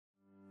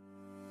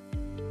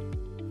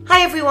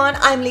everyone,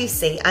 I'm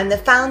Lucy. I'm the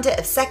founder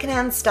of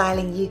Secondhand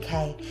Styling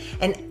UK,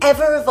 an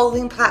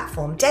ever-evolving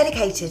platform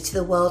dedicated to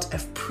the world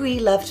of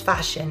pre-loved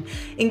fashion,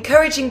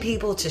 encouraging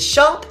people to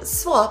shop,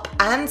 swap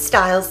and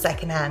style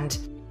secondhand.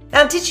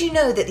 Now, did you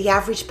know that the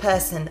average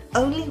person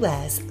only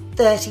wears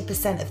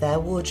 30% of their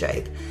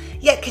wardrobe,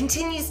 yet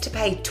continues to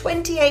pay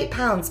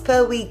 £28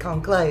 per week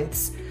on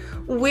clothes?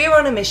 We're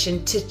on a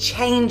mission to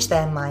change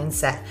their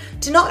mindset,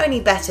 to not only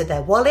better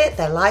their wallet,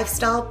 their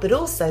lifestyle, but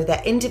also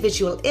their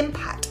individual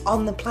impact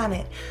on the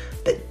planet,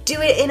 but do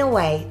it in a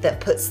way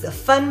that puts the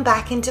fun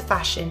back into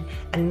fashion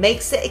and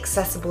makes it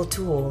accessible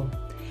to all.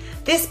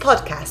 This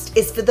podcast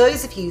is for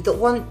those of you that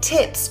want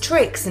tips,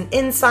 tricks, and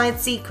inside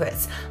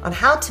secrets on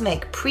how to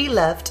make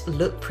pre-loved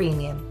look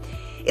premium.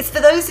 It's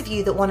for those of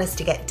you that want us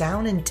to get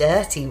down and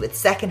dirty with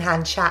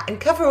secondhand chat and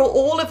cover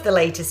all of the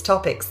latest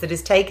topics that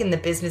has taken the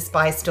business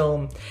by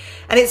storm.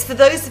 And it's for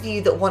those of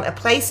you that want a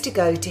place to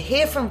go to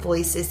hear from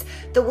voices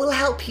that will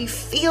help you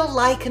feel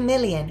like a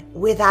million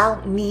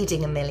without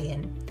needing a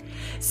million.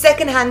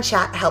 Secondhand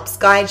chat helps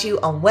guide you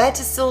on where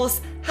to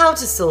source, how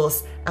to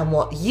source, and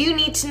what you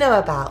need to know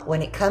about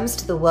when it comes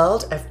to the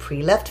world of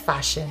pre-loved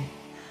fashion.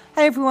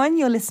 Hi everyone,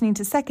 you're listening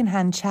to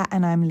Secondhand Chat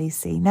and I'm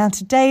Lucy. Now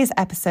today's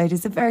episode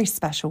is a very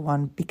special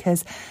one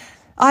because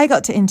I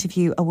got to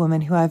interview a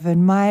woman who I've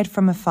admired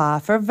from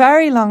afar for a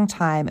very long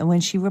time, and when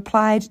she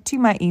replied to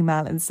my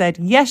email and said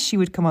yes she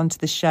would come onto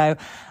the show,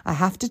 I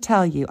have to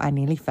tell you I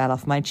nearly fell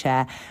off my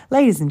chair.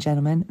 Ladies and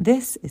gentlemen,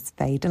 this is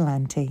Faye De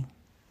Lanty.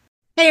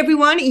 Hey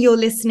everyone, you're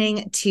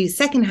listening to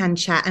Secondhand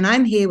Chat and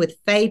I'm here with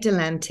Faye De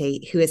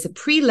Lanty, who is a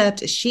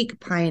pre-loved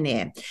chic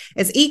pioneer.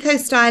 As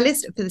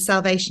eco-stylist for the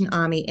Salvation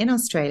Army in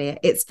Australia,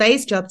 it's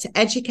Faye's job to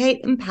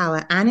educate,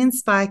 empower and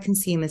inspire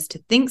consumers to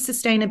think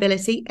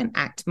sustainability and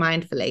act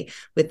mindfully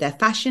with their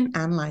fashion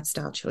and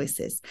lifestyle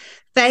choices.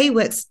 Faye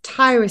works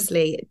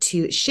tirelessly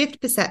to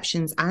shift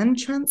perceptions and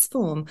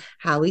transform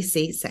how we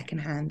see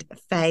secondhand.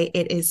 Faye,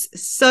 it is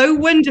so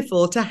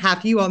wonderful to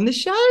have you on the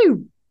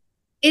show.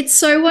 It's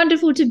so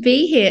wonderful to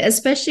be here,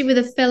 especially with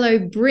a fellow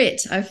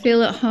Brit. I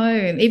feel at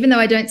home, even though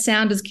I don't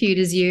sound as cute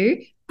as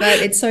you, but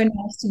it's so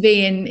nice to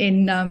be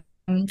in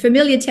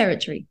familiar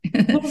territory.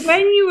 Well,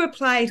 when you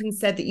replied and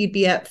said that you'd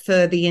be up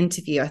for the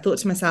interview, I thought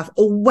to myself,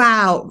 oh,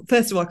 wow.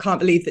 First of all, I can't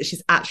believe that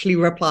she's actually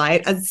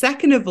replied. And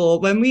second of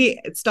all, when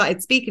we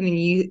started speaking and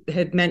you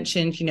had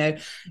mentioned,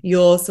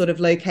 your sort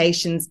of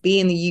locations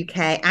being the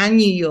UK and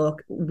New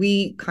York,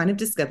 we kind of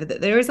discovered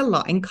that there is a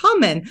lot in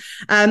common.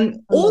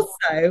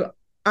 Also,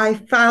 I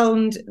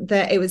found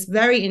that it was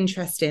very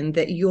interesting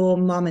that your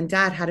mom and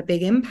dad had a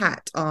big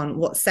impact on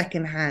what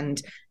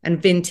secondhand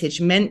and vintage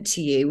meant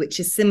to you, which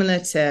is similar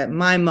to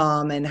my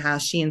mom and how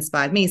she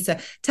inspired me. So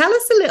tell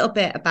us a little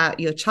bit about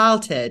your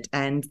childhood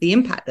and the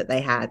impact that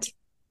they had.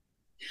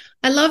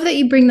 I love that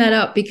you bring that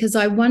up because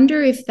I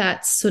wonder if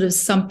that's sort of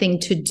something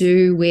to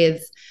do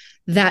with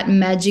that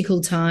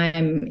magical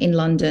time in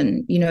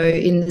London,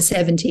 in the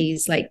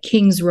 70s, like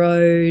King's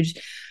Road,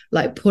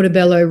 like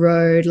Portobello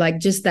Road, like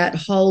just that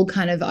whole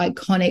kind of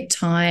iconic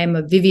time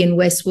of Vivienne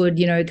Westwood,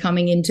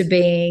 coming into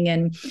being,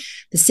 and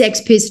the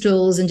Sex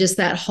Pistols and just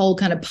that whole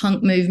kind of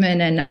punk movement.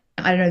 And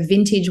I don't know,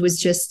 vintage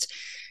was just,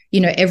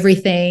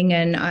 everything.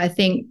 And I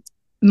think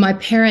my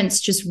parents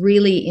just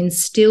really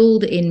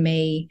instilled in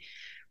me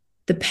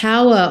the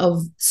power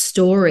of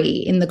story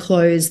in the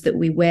clothes that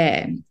we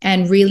wear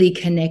and really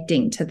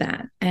connecting to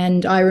that.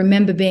 And I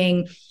remember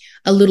being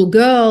a little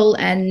girl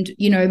and,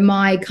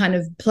 my kind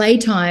of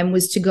playtime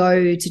was to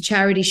go to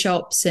charity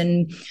shops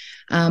and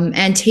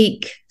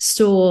antique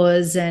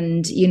stores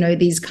and,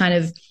 these kind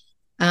of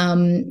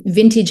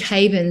vintage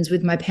havens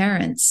with my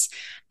parents.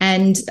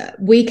 And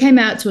we came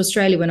out to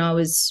Australia when I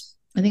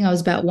think I was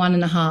about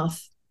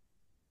 1.5.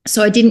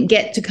 So I didn't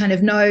get to kind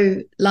of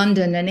know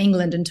London and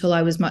England until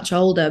I was much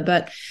older,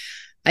 but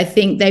I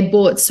think they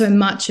brought so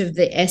much of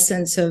the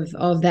essence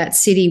of that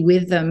city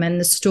with them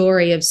and the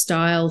story of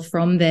style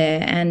from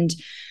there. And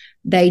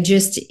they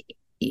just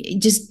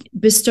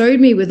bestowed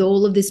me with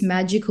all of this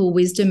magical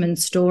wisdom and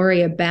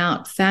story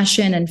about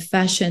fashion and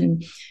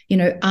fashion,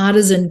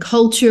 artisan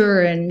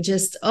culture and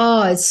just,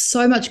 it's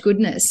so much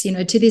goodness,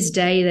 to this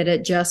day that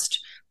it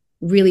just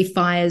really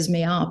fires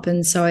me up.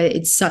 And so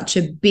it's such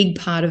a big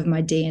part of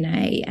my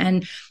DNA.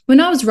 And when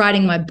I was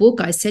writing my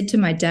book, I said to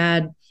my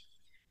dad,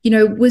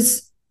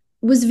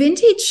 was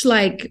vintage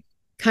like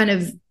kind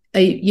of,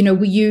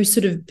 were you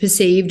sort of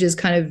perceived as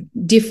kind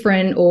of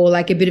different or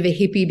like a bit of a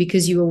hippie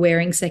because you were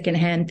wearing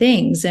secondhand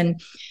things? And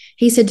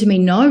he said to me,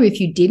 no, if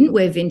you didn't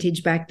wear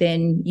vintage back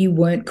then, you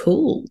weren't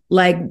cool.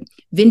 Like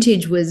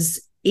vintage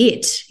was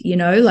it,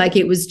 like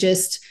it was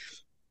just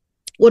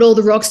what all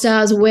the rock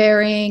stars were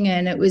wearing.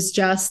 And it was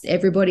just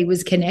everybody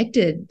was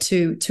connected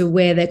to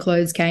where their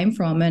clothes came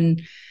from.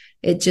 And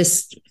it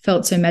just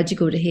felt so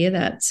magical to hear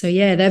that. So,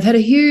 yeah, they've had a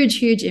huge,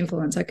 huge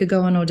influence. I could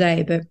go on all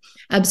day, but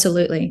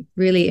absolutely,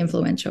 really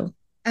influential.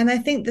 And I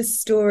think the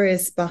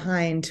stories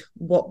behind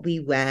what we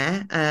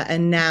wear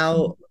and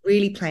now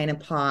really playing a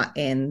part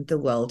in the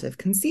world of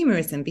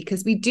consumerism,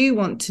 because we do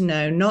want to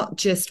know, not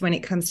just when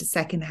it comes to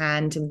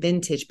secondhand and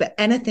vintage, but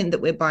anything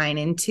that we're buying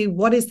into,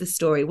 what is the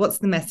story, what's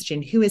the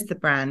messaging, who is the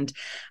brand,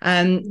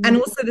 and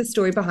also the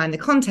story behind the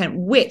content,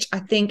 which I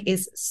think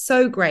is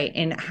so great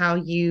in how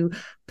you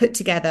put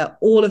together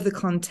all of the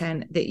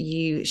content that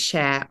you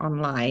share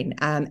online.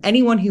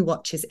 Anyone who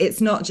watches,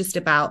 it's not just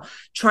about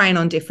trying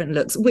on different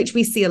looks, which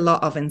we see a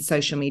lot of in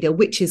social media,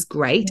 which is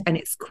great, and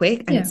it's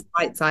quick and it's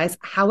bite-sized.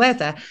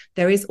 However,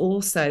 there is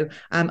also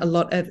a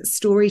lot of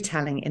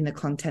storytelling in the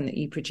content that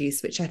you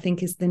produce, which I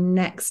think is the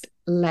next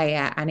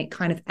layer, and it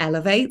kind of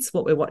elevates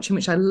what we're watching,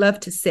 which I love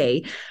to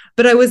see.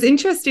 But I was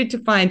interested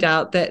to find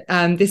out that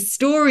this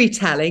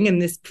storytelling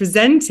and this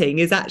presenting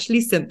is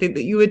actually something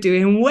that you were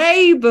doing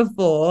way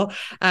before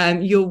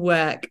your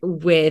work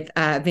with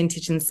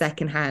vintage and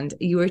secondhand.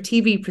 You were a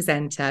TV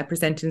presenter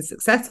presenting a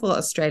successful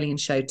Australian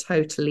show,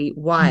 Totally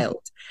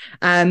Wild.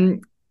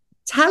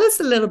 Tell us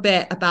a little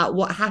bit about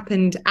what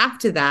happened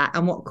after that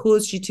and what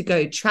caused you to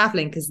go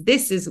traveling, because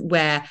this is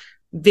where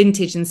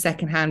vintage and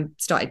secondhand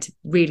started to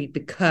really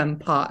become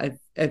part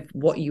of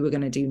what you were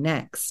going to do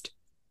next.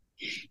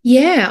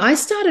 Yeah, I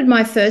started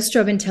my first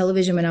job in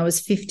television when I was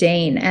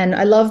 15. And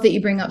I love that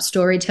you bring up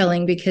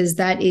storytelling, because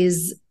that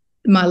is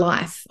my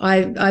life.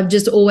 I've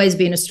just always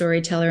been a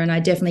storyteller, and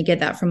I definitely get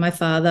that from my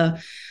father.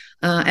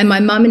 And my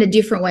mum in a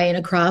different way, in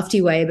a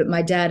crafty way, but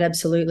my dad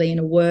absolutely in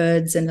a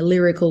words and a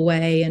lyrical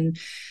way, and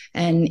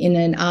in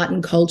an art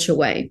and culture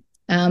way.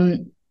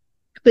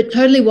 But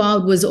Totally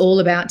Wild was all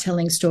about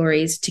telling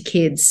stories to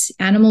kids,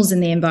 animals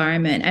in the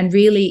environment, and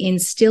really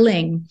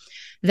instilling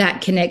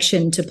that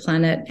connection to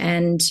planet.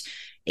 And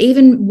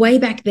even way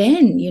back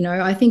then,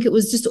 I think it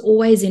was just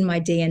always in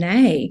my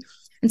DNA.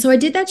 And so I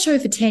did that show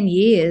for 10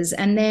 years.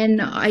 And then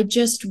I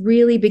just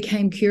really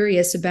became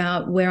curious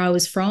about where I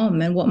was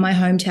from and what my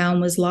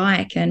hometown was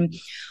like. And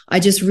I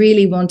just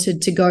really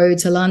wanted to go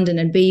to London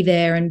and be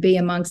there and be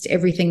amongst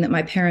everything that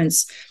my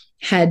parents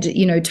had,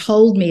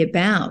 told me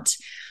about.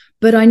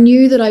 But I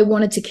knew that I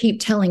wanted to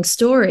keep telling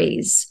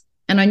stories,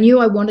 and I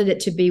knew I wanted it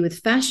to be with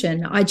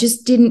fashion. I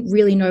just didn't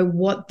really know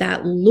what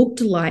that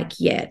looked like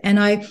yet. And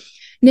I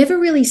never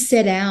really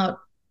set out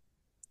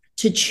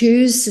to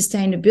choose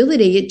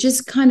sustainability. It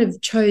just kind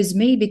of chose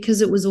me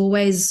because it was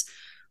always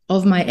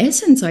of my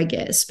essence, I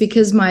guess,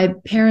 because my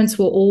parents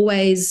were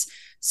always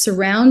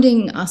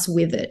surrounding us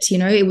with it.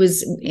 It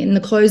was in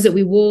the clothes that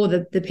we wore,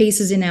 the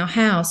pieces in our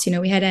house.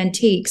 We had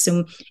antiques,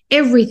 and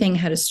everything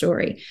had a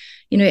story.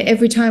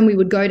 Every time we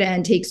would go to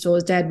antique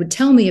stores, Dad would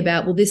tell me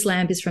about, well, this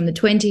lamp is from the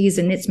 20s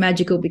and it's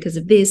magical because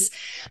of this.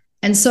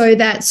 And so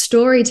that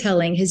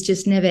storytelling has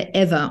just never,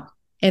 ever,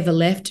 ever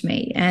left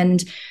me.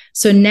 And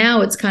so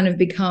now it's kind of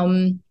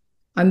become,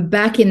 I'm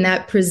back in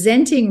that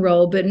presenting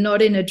role, but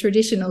not in a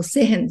traditional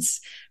sense.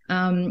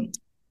 And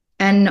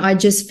I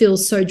just feel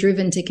so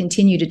driven to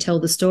continue to tell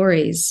the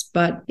stories,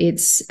 but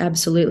it's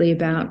absolutely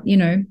about,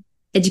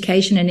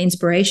 education and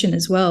inspiration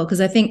as well.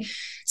 Because I think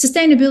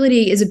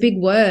sustainability is a big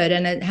word,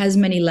 and it has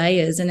many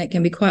layers, and it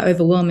can be quite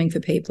overwhelming for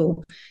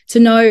people to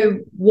know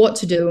what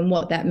to do and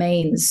what that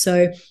means.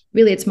 So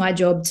really it's my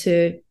job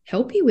to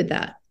help you with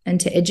that and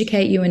to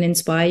educate you and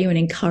inspire you and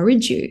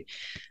encourage you.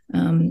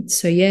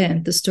 So yeah,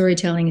 the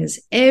storytelling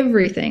is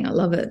everything. I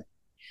love it.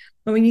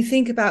 Well, when you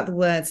think about the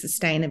word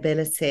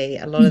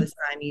sustainability, a lot of the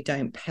time you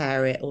don't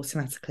pair it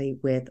automatically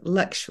with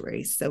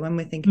luxury. So when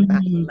we're thinking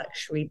about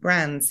luxury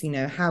brands,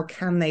 how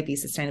can they be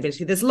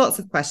sustainability? There's lots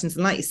of questions.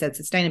 And like you said,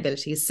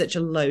 sustainability is such a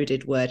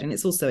loaded word, and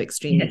it's also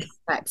extremely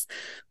complex.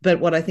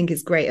 But what I think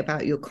is great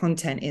about your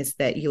content is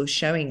that you're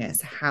showing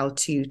us how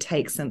to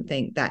take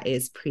something that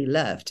is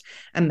pre-loved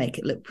and make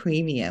it look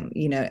premium.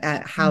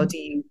 How do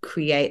you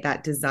create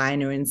that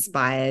designer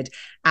inspired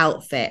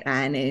outfit?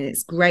 And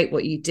it's great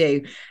what you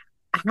do.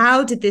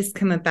 How did this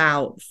come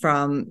about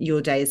from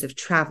your days of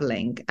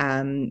traveling?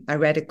 I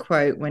read a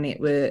quote when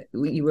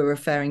you were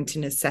referring to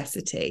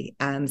necessity.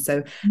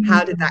 So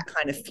how did that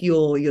kind of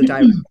fuel your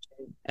direction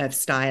of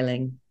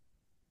styling?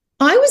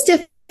 I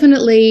was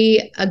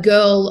definitely a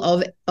girl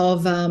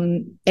of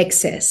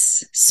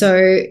excess.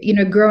 So,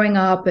 growing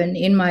up and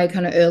in my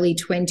kind of early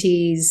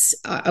 20s,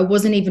 I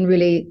wasn't even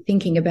really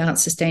thinking about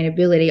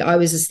sustainability. I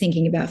was just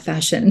thinking about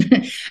fashion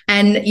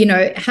and,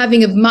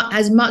 having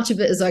as much of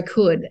it as I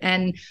could.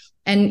 And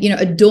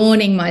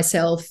adorning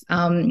myself.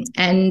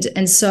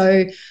 And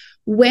so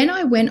when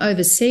I went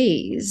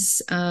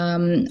overseas,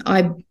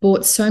 I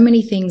bought so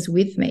many things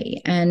with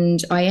me,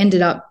 and I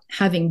ended up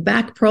having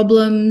back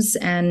problems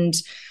and,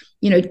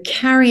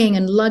 carrying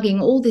and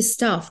lugging all this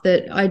stuff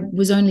that I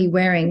was only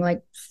wearing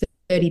like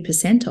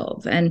 30%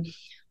 of. And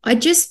I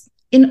just,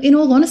 in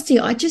all honesty,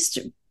 I just,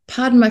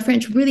 pardon my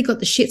French, really got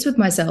the shits with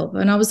myself.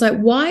 And I was like,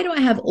 why do I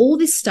have all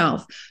this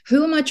stuff?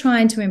 Who am I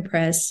trying to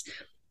impress?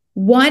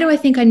 Why do I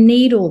think I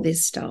need all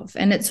this stuff?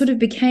 And it sort of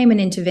became an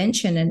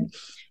intervention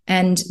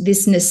and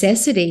this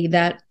necessity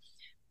that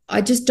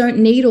I just don't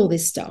need all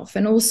this stuff.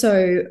 And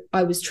also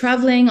I was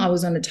traveling, I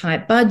was on a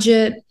tight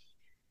budget.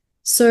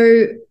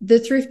 So the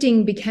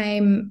thrifting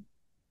became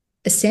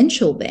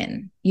essential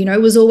then.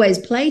 it was always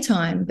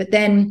playtime. But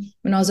then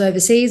when I was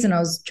overseas and I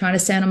was trying to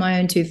stand on my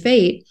own 2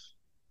 feet,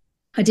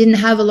 I didn't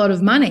have a lot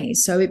of money.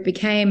 So it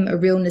became a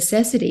real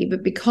necessity.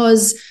 But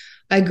because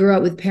I grew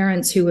up with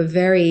parents who were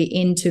very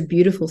into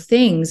beautiful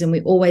things, and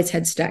we always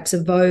had stacks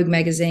of Vogue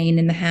magazine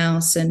in the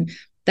house, and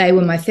they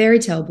were my fairy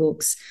tale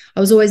books, I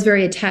was always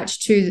very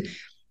attached to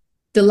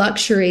the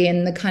luxury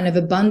and the kind of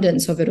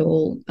abundance of it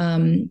all,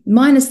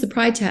 minus the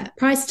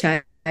price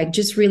tag,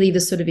 just really the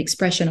sort of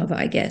expression of it,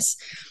 I guess.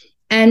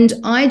 And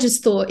I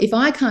just thought, if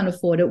I can't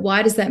afford it,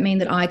 why does that mean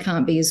that I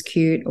can't be as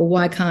cute, or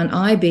why can't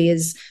I be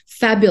as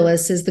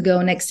fabulous as the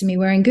girl next to me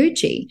wearing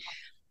Gucci?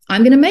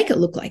 I'm going to make it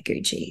look like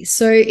Gucci.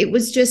 So it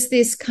was just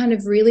this kind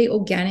of really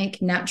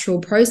organic, natural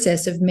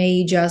process of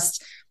me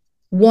just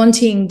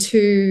wanting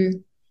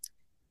to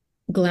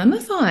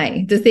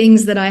glamify the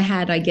things that I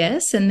had, I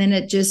guess. And then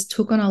it just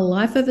took on a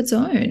life of its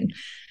own.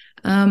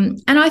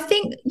 And I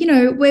think,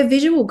 we're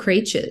visual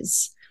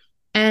creatures.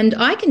 And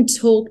I can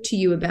talk to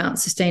you about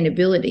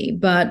sustainability,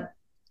 but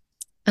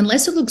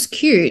unless it looks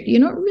cute, you're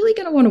not really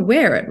going to want to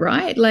wear it,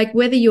 right? Like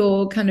whether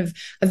you're kind of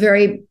a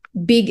very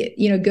big,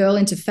 girl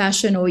into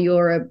fashion, or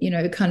you're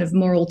a, kind of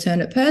more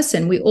alternate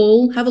person, we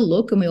all have a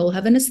look and we all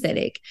have an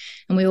aesthetic,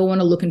 and we all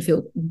want to look and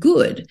feel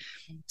good.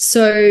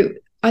 So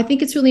I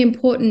think it's really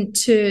important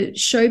to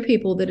show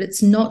people that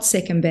it's not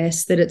second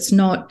best, that it's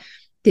not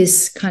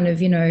this kind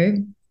of,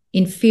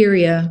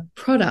 inferior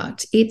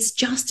product. It's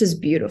just as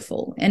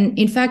beautiful. And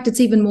in fact, it's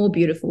even more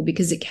beautiful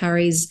because it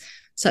carries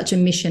such a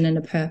mission and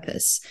a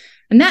purpose.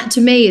 And that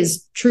to me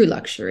is true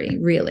luxury,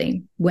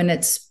 really, when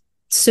it's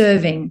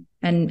serving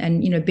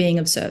and being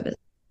of service.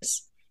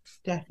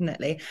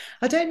 Definitely.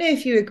 I don't know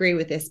if you agree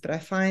with this, but I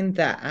find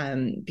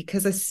that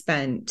because I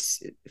spent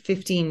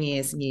 15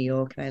 years in New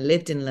York and I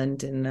lived in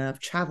London and I've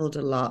traveled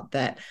a lot,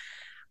 that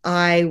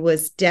I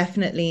was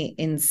definitely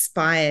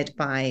inspired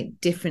by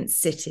different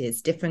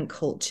cities, different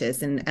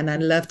cultures, and I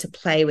love to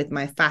play with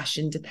my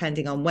fashion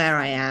depending on where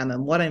I am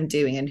and what I'm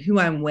doing and who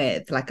I'm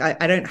with. Like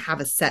I don't have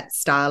a set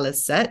style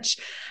as such.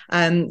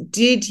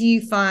 Did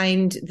you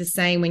find the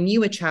same when you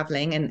were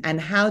traveling,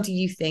 and how do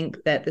you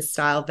think that the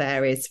style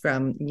varies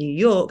from New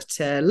York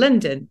to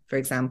London, for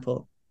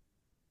example?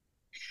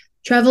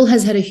 Travel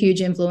has had a huge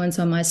influence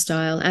on my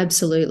style,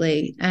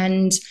 absolutely.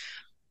 And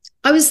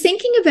I was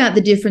thinking about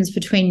the difference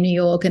between New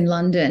York and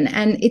London,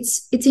 and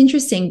it's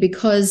interesting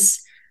because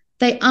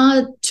they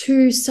are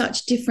two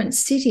such different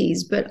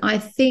cities, but I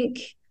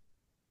think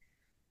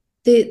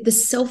the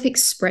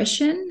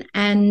self-expression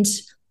and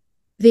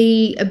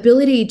the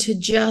ability to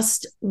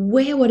just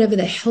wear whatever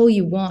the hell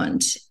you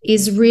want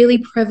is really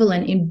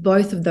prevalent in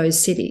both of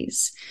those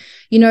cities.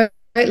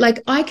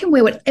 Like I can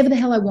wear whatever the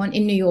hell I want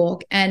in New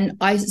York, and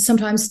I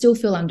sometimes still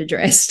feel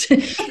underdressed,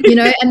 and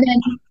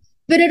then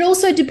but it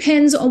also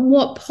depends on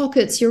what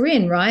pockets you're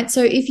in, right?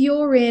 So if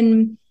you're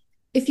in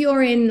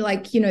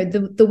like,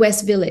 the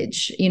West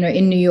Village,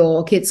 in New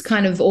York, it's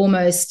kind of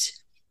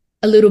almost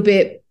a little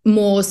bit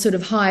more sort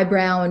of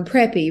highbrow and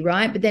preppy,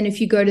 right? But then if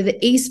you go to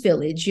the East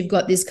Village, you've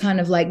got this kind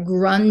of like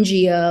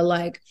grungier,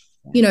 like,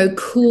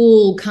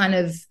 cool kind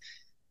of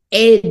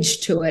edge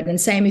to it. And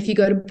same if you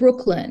go to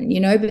Brooklyn,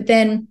 but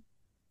then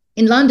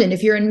in London,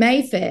 if you're in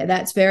Mayfair,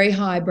 that's very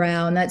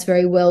highbrow and that's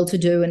very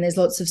well-to-do, and there's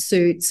lots of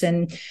suits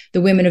and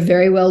the women are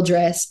very well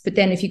dressed. But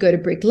then if you go to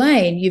Brick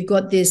Lane, you've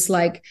got this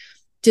like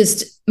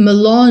just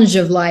melange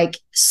of like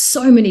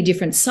so many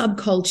different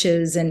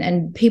subcultures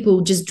and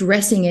people just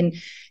dressing in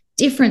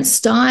different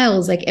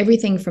styles, like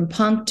everything from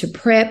punk to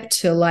prep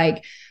to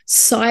like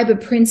cyber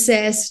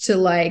princess to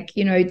like,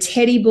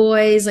 teddy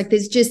boys. Like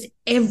there's just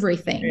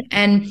everything.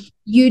 And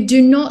you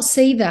do not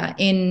see that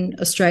in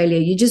Australia.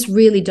 You just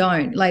really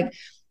don't. Like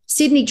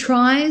Sydney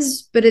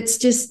tries, but it's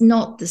just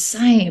not the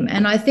same.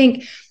 And I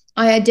think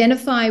I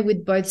identify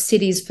with both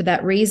cities for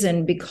that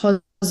reason,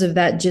 because of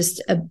that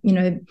just,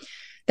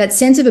 that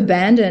sense of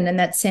abandon and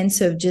that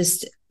sense of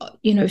just,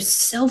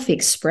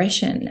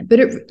 self-expression. But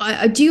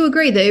I do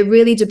agree that it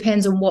really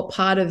depends on what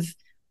part of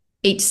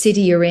each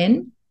city you're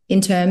in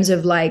terms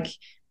of like,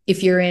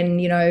 if you're in,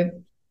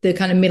 the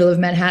kind of middle of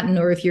Manhattan,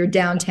 or if you're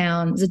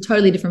downtown, it's a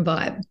totally different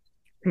vibe.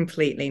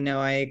 Completely.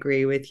 No, I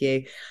agree with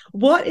you.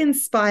 What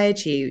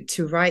inspired you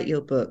to write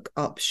your book,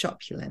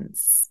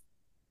 Opshopulence?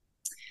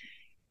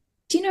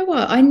 Do you know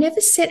what? I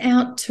never set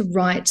out to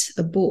write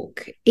a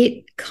book.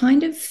 It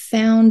kind of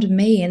found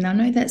me. And I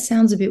know that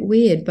sounds a bit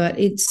weird, but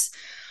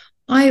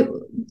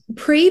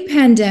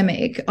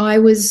pre-pandemic, I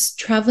was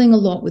traveling a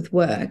lot with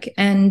work,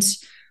 and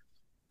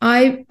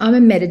I'm a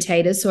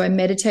meditator. So I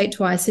meditate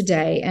twice a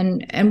day.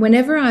 And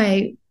whenever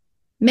I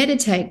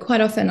meditate, quite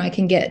often I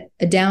can get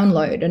a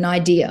download, an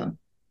idea.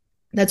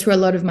 That's where a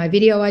lot of my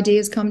video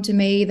ideas come to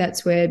me.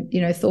 That's where,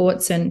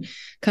 thoughts and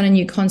kind of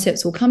new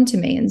concepts will come to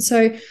me. And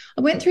so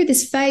I went through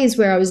this phase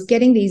where I was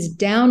getting these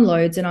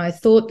downloads and I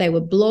thought they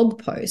were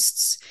blog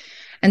posts.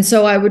 And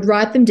so I would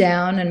write them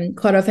down, and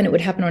quite often it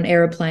would happen on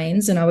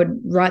airplanes, and I would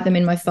write them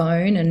in my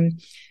phone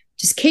and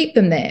just keep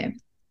them there.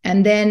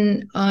 And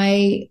then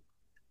I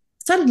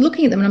started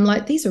looking at them and I'm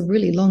like, these are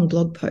really long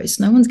blog posts.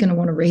 No one's going to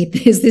want to read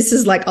this. This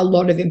is like a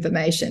lot of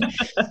information.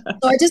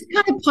 So I just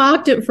kind of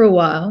parked it for a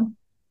while.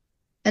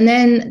 And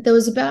then there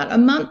was about a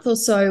month or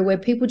so where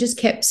people just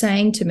kept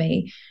saying to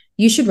me,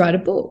 you should write a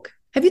book.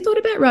 Have you thought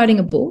about writing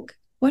a book?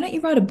 Why don't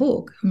you write a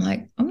book? I'm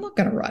like, I'm not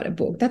going to write a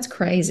book. That's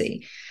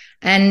crazy.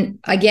 And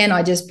again,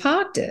 I just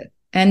parked it.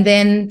 And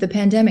then the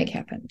pandemic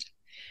happened.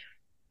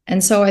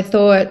 And so I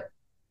thought,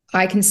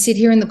 I can sit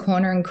here in the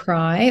corner and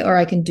cry, or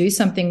I can do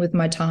something with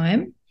my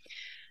time.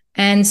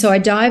 And so I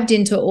dived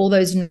into all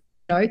those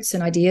notes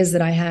and ideas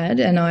that I had.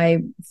 And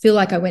I feel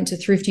like I went to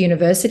Thrift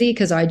University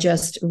because I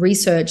just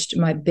researched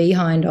my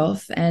behind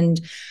off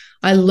and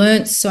I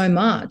learned so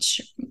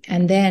much.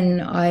 And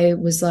then I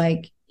was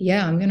like,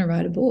 yeah, I'm going to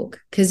write a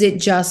book because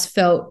it just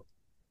felt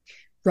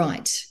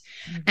right.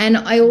 Mm-hmm. And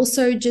I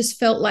also just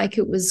felt like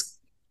it was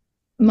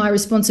my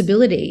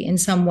responsibility in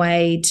some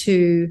way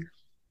to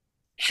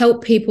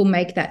help people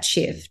make that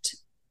shift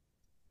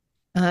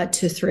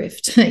to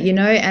thrift,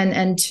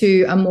 and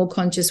to a more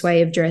conscious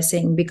way of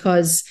dressing,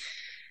 because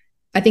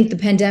I think the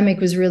pandemic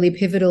was really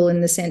pivotal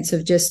in the sense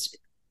of just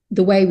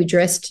the way we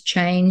dressed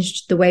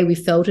changed, the way we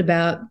felt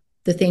about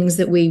the things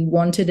that we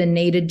wanted and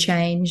needed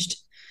changed,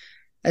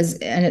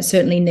 and it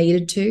certainly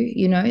needed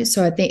to,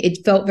 so I think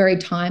it felt very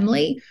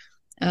timely,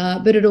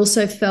 but it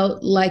also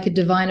felt like a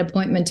divine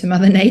appointment to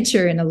Mother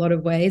Nature in a lot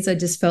of ways. I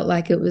just felt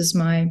like it was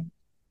my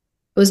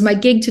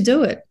gig to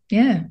do it.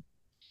 Yeah.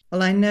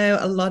 Well, I know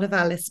a lot of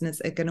our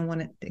listeners are going to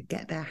want to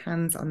get their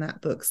hands on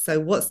that book. So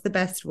what's the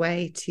best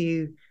way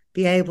to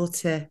be able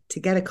to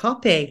get a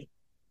copy?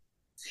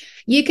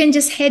 You can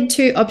just head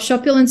to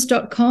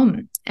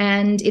opshopulence.com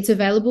and it's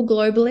available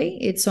globally.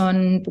 It's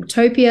on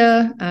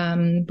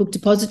Booktopia, Book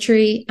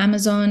Depository,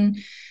 Amazon.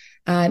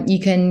 You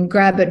can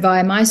grab it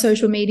via my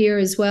social media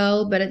as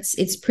well, but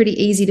it's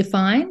pretty easy to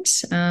find.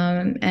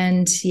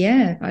 And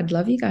yeah, I'd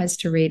love you guys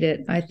to read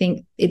it. I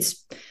think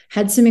it's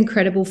had some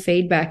incredible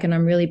feedback and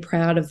I'm really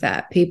proud of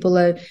that.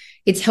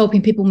 It's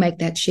helping people make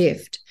that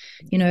shift,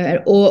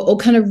 or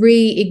kind of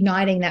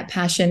reigniting that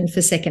passion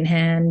for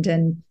secondhand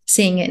and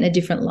seeing it in a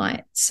different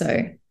light.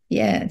 So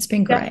yeah, it's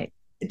been great.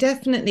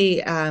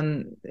 Definitely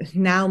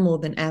now more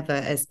than ever,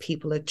 as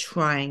people are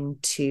trying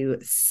to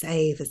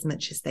save as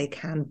much as they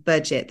can,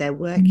 budget, they're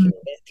working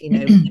with,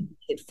 limited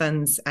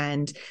funds,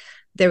 and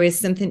there is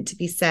something to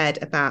be said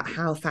about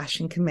how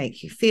fashion can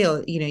make you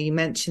feel. You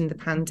mentioned the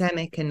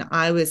pandemic, and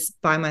I was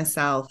by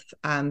myself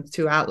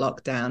throughout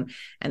lockdown,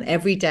 and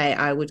every day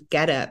I would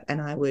get up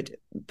and I would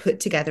put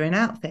together an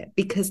outfit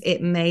because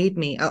it made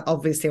me,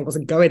 obviously I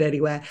wasn't going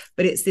anywhere,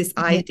 but it's this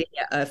idea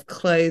of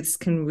clothes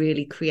can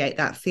really create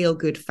that feel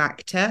good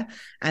factor,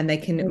 and they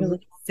can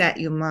reset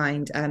your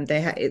mind.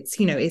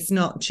 It's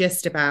not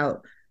just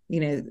about,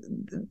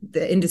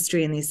 the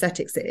industry and the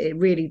aesthetics. It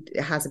really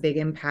has a big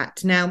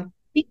impact. Now,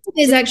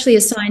 there's actually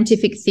a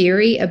scientific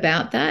theory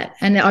about that,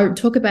 and I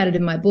talk about it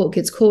in my book.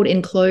 It's called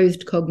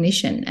enclothed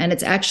cognition, and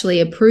it's actually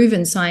a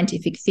proven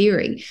scientific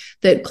theory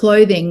that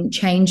clothing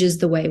changes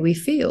the way we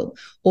feel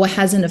or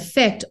has an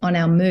effect on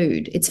our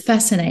mood. It's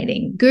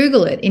fascinating.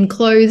 Google it,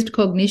 enclothed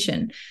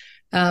cognition.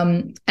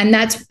 And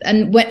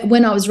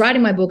when I was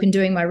writing my book and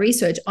doing my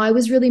research, I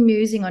was really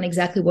musing on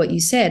exactly what you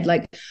said.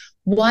 Like,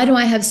 why do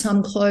I have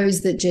some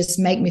clothes that just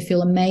make me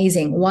feel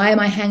amazing? Why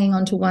am I hanging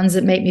on to ones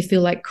that make me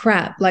feel like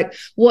crap? Like,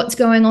 what's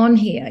going on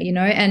here?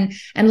 And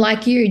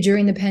like you,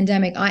 during the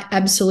pandemic, I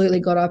absolutely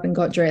got up and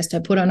got dressed. I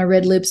put on a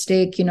red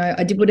lipstick,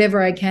 I did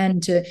whatever I can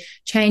to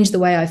change the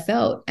way I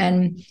felt.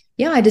 And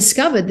yeah, I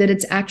discovered that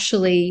it's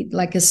actually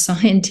like a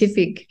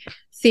scientific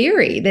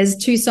theory. There's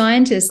two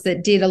scientists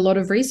that did a lot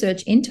of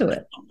research into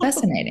it.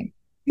 Fascinating.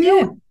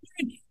 Yeah.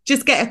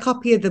 Just get a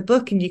copy of the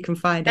book and you can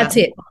find out. That's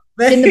it.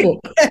 In the book.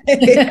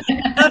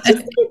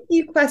 Just a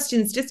few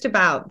questions just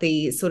about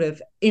the sort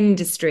of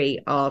industry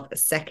of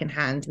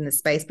secondhand in the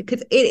space,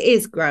 because it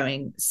is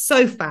growing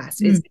so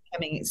fast. It's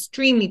becoming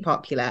extremely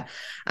popular.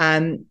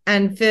 And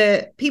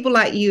for people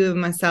like you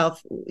and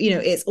myself,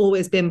 it's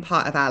always been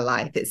part of our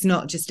life. It's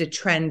not just a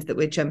trend that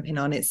we're jumping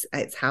on.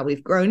 It's how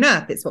we've grown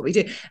up. It's what we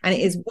do. And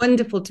it is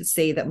wonderful to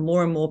see that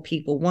more and more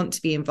people want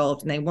to be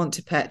involved and they want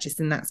to purchase,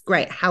 and that's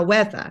great.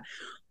 However,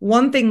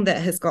 one thing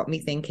that has got me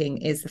thinking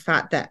is the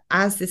fact that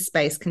as this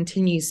space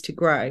continues to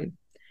grow,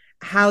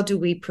 how do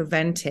we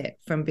prevent it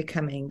from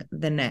becoming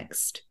the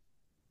next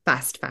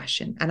fast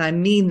fashion? And I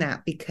mean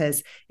that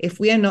because if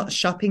we are not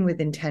shopping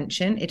with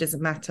intention, it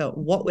doesn't matter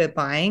what we're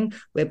buying,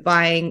 we're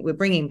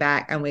bringing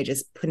back and we're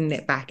just putting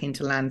it back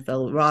into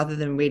landfill rather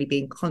than really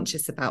being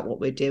conscious about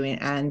what we're doing.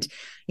 And,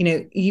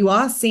 you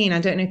are seeing,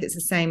 I don't know if it's the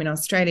same in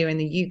Australia, in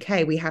the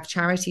UK, we have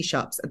charity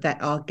shops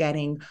that are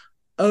getting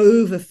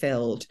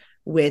overfilled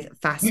with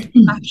fast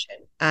fashion.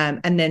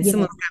 And then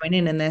someone's going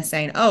in and they're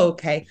saying, oh,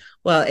 okay,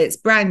 well, it's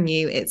brand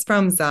new, it's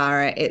from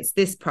Zara, it's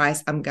this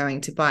price, I'm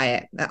going to buy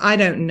it. I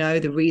don't know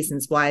the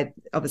reasons why.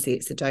 Obviously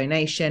it's a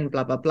donation,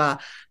 blah, blah, blah.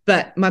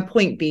 But my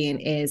point being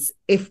is,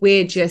 if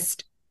we're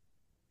just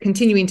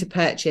continuing to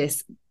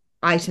purchase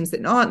items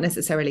that aren't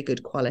necessarily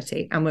good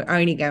quality and we're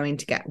only going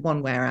to get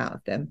one wear out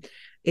of them,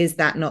 is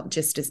that not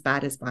just as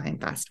bad as buying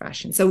fast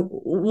fashion? So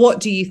what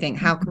do you think?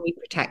 How can we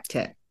protect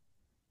it?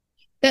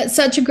 That's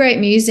such a great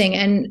musing.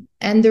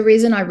 And the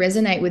reason I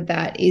resonate with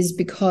that is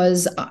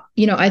because,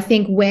 I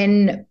think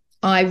when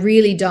I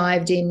really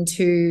dived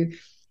into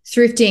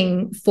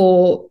thrifting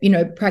for,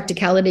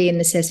 practicality and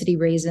necessity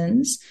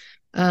reasons,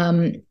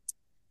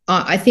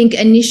 I think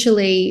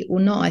initially,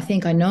 well, not I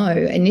think I know,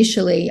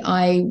 initially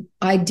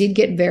I did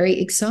get very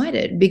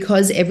excited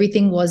because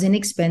everything was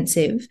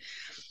inexpensive.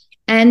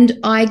 And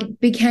I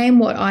became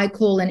what I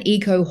call an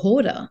eco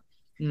hoarder.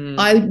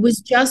 I was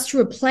just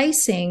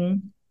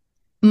replacing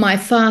my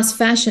fast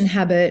fashion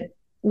habit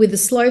with a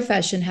slow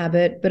fashion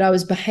habit, but I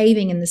was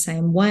behaving in the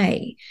same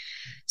way.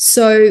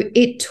 So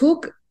it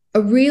took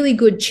a really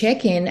good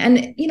check-in,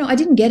 and, I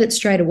didn't get it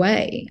straight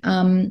away.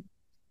 I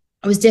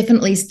was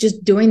definitely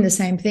just doing the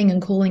same thing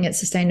and calling it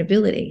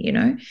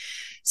sustainability,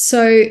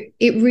 So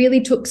it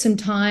really took some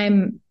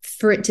time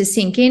for it to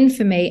sink in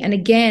for me. And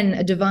again,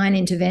 a divine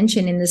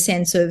intervention in the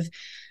sense of,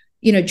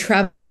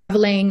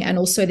 traveling. And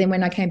also then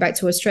when I came back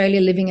to Australia,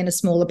 living in a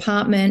small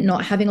apartment,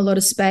 not having a lot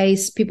of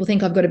space. People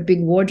think I've got a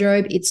big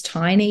wardrobe. It's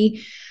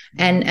tiny.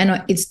 And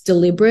it's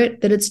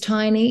deliberate that it's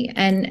tiny.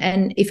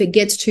 And if it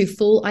gets too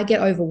full, I get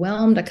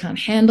overwhelmed. I can't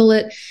handle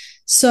it.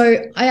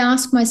 So I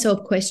ask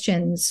myself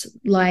questions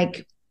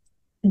like,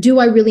 do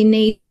I really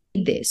need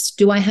this?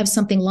 Do I have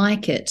something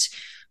like it?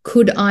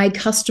 Could I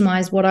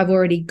customize what I've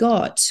already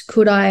got?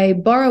 Could I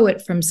borrow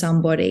it from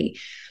somebody?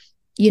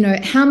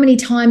 How many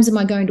times am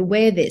I going to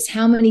wear this?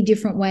 How many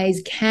different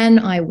ways can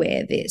I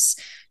wear this?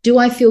 Do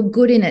I feel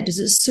good in it? Does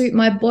it suit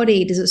my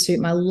body? Does it suit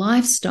my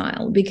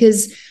lifestyle?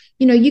 Because,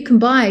 you can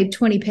buy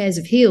 20 pairs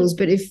of heels,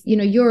 but if,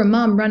 you're a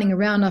mum running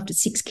around after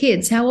 6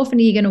 kids, how often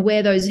are you going to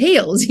wear those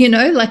heels?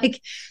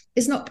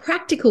 It's not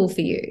practical for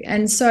you.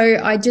 And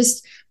so I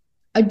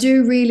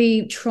do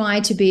really try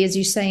to be, as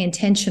you say,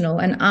 intentional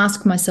and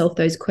ask myself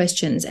those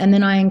questions. And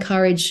then I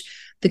encourage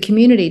the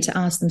community to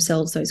ask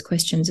themselves those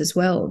questions as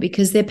well,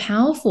 because they're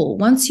powerful.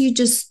 Once you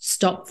just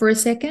stop for a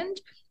second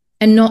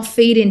and not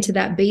feed into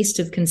that beast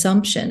of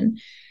consumption,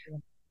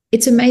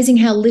 it's amazing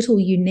how little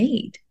you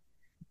need.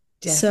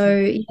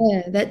 Definitely.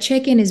 So, that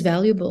check-in is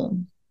valuable.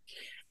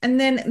 And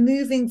then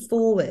moving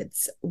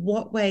forwards,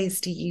 what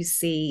ways do you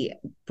see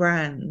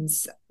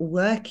brands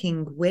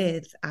working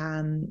with,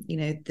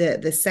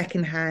 the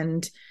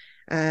secondhand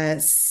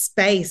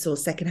space or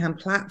secondhand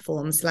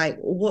platforms? Like,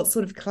 what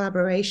sort of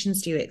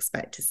collaborations do you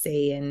expect to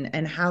see,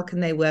 and how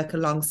can they work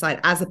alongside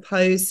as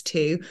opposed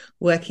to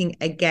working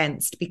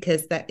against?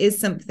 Because there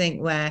is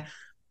something where,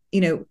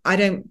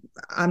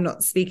 I'm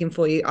not speaking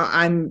for you.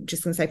 I'm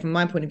just going to say from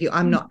my point of view,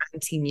 I'm not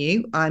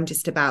anti-new. I'm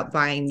just about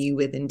buying new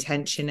with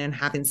intention and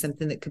having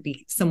something that could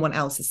be someone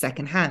else's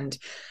secondhand.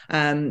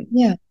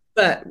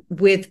 But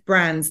with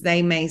brands,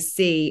 they may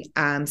see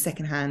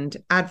secondhand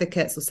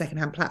advocates or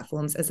secondhand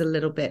platforms as a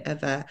little bit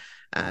of a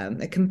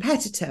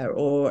competitor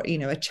or,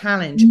 a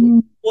challenge.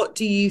 What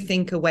do you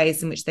think are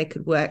ways in which they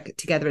could work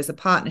together as a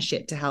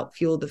partnership to help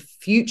fuel the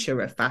future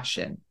of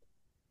fashion?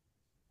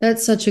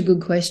 That's such a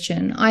good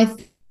question. I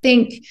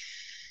think,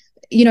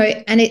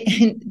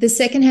 and the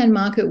secondhand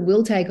market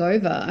will take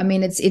over. I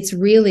mean, it's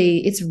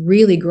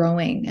really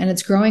growing, and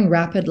it's growing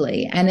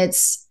rapidly, and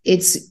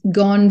it's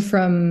gone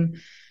from,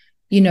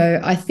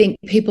 I think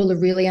people are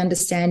really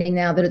understanding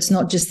now that it's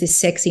not just this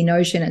sexy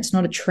notion. It's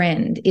not a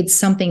trend. It's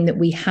something that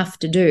we have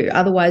to do.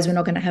 Otherwise, we're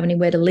not going to have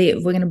anywhere to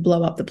live. We're going to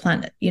blow up the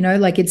planet,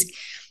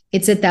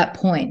 it's at that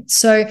point.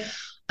 So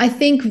I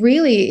think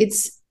really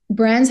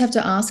brands have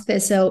to ask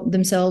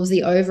themselves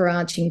the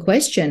overarching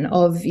question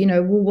of,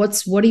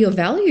 what are your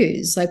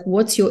values? Like,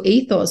 what's your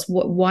ethos?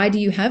 Why do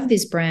you have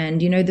this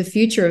brand? The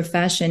future of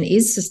fashion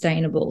is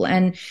sustainable,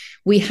 and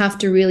we have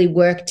to really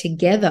work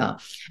together.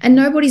 And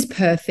nobody's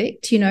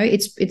perfect.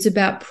 It's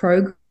about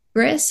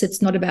progress.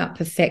 It's not about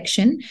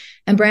perfection.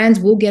 And brands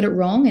will get it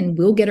wrong, and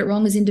we'll get it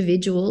wrong as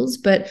individuals.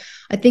 But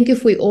I think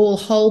if we all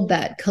hold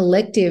that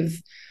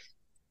collective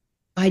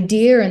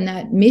idea and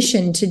that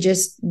mission to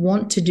just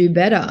want to do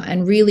better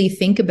and really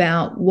think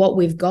about what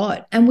we've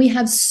got, and we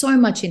have so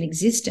much in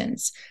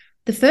existence,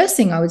 the first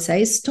thing I would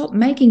say is stop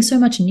making so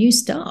much new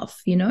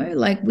stuff. We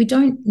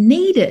don't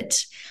need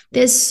it.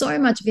 There's so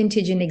much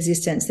vintage in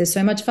existence. There's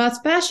so much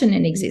fast fashion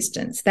in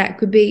existence that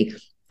could be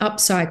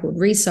upcycled,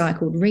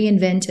 recycled,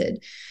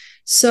 reinvented.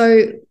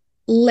 So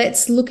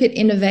let's look at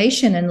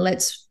innovation, and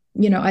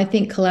I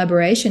think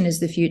collaboration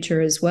is the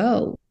future as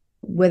well.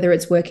 Whether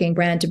it's working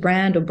brand to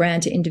brand or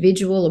brand to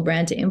individual or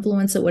brand to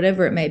influencer,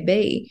 whatever it may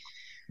be,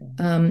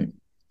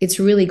 it's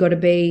really got to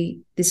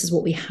be, this is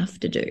what we have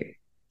to do.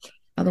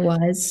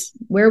 Otherwise,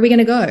 where are we going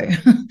to go?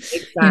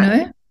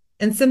 Exactly.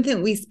 And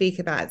something we speak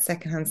about at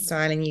Secondhand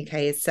Style in UK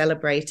is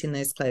celebrating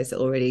those clothes that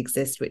already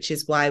exist, which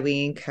is why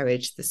we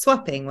encourage the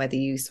swapping, whether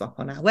you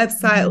swap on our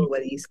website or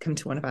whether you come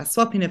to one of our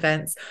swapping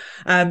events.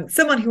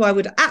 Someone who I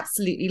would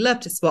absolutely love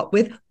to swap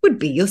with would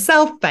be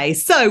yourself, Faye.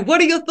 So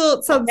what are your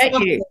thoughts on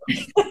swapping?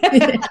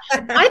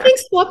 I think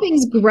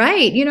swapping's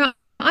great.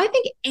 I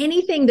think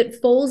anything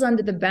that falls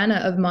under the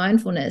banner of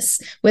mindfulness,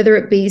 whether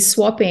it be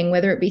swapping,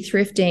 whether it be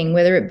thrifting,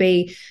 whether it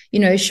be,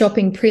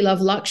 shopping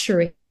pre-loved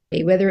luxury,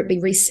 whether it be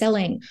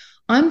reselling,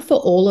 I'm for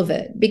all of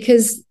it,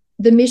 because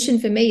the mission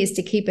for me is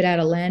to keep it out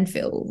of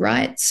landfill,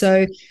 right?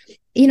 So,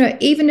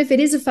 even if it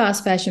is a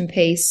fast fashion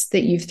piece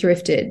that you've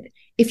thrifted,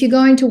 if you're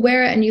going to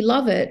wear it and you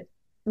love it,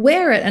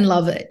 wear it and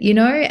love it,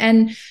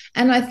 and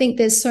I think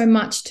there's so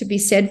much to be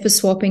said for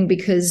swapping,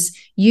 because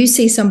you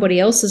see somebody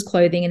else's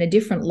clothing in a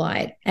different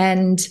light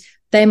and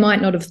they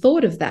might not have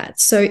thought of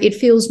that, so it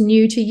feels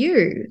new to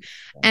you.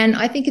 And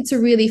I think it's a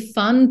really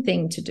fun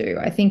thing to do.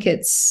 I think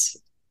it's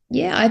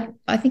I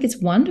think it's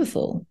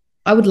wonderful.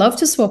 I would love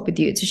to swap with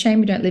you. It's a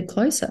shame we don't live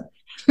closer.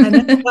 I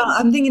know. Well,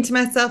 I'm thinking to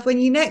myself, when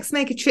you next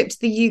make a trip to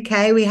the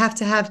UK, we have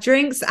to have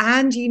drinks,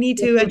 and you need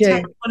to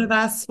attend one of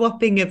our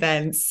swapping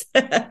events.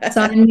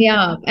 Sign me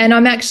up. And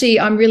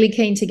I'm really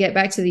keen to get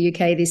back to the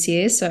UK this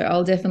year, so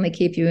I'll definitely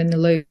keep you in the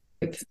loop.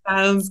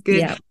 Sounds good.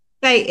 Yeah.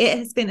 Faye, it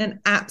has been an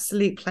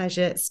absolute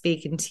pleasure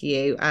speaking to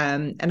you.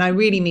 And I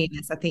really mean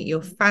this. I think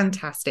you're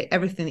fantastic,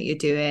 everything that you're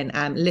doing.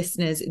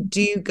 Listeners,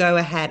 do go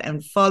ahead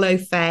and follow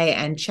Faye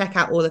and check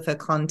out all of her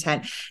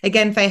content.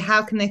 Again, Faye,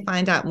 how can they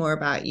find out more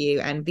about you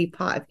and be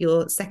part of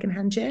your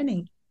secondhand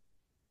journey?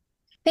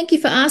 Thank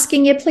you for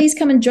asking. Yeah, please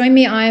come and join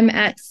me. I'm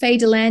at Faye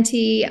De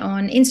Lanty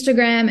on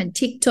Instagram and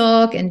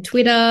TikTok and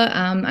Twitter.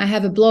 I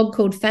have a blog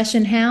called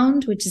Fashion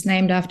Hound, which is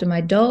named after my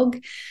dog.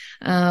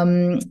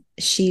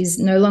 She's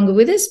no longer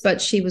with us,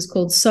 but she was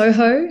called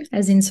Soho,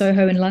 as in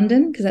Soho in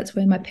London, because that's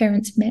where my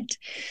parents met.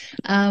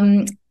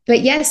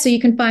 But yeah, so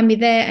you can find me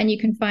there, and you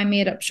can find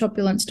me at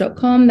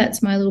shopulence.com.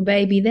 That's my little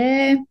baby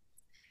there.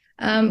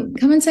 Come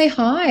and say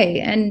hi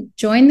and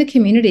join the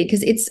community,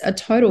 because it's a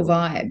total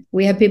vibe.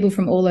 We have people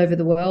from all over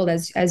the world,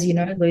 as you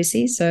know,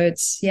 Lucy. So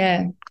it's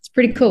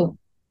pretty cool.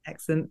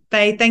 Excellent.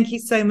 Faye, thank you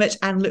so much,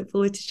 and look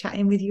forward to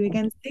chatting with you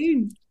again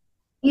soon.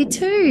 You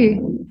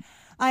too.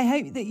 I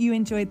hope that you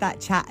enjoyed that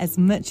chat as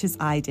much as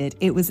I did.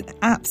 It was an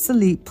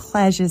absolute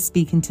pleasure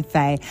speaking to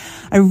Faye.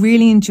 I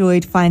really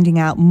enjoyed finding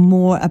out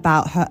more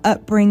about her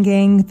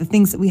upbringing, the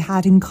things that we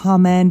had in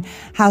common,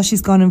 how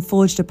she's gone and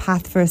forged a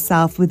path for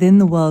herself within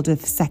the world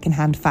of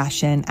secondhand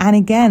fashion. And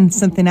again,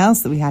 something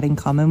else that we had in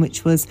common,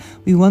 which was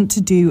we want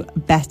to do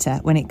better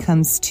when it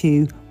comes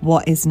to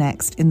what is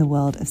next in the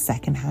world of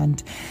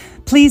secondhand.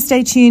 Please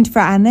stay tuned for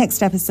our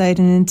next episode.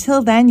 And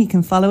until then, you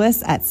can follow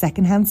us at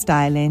Secondhand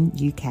Styling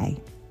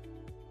UK.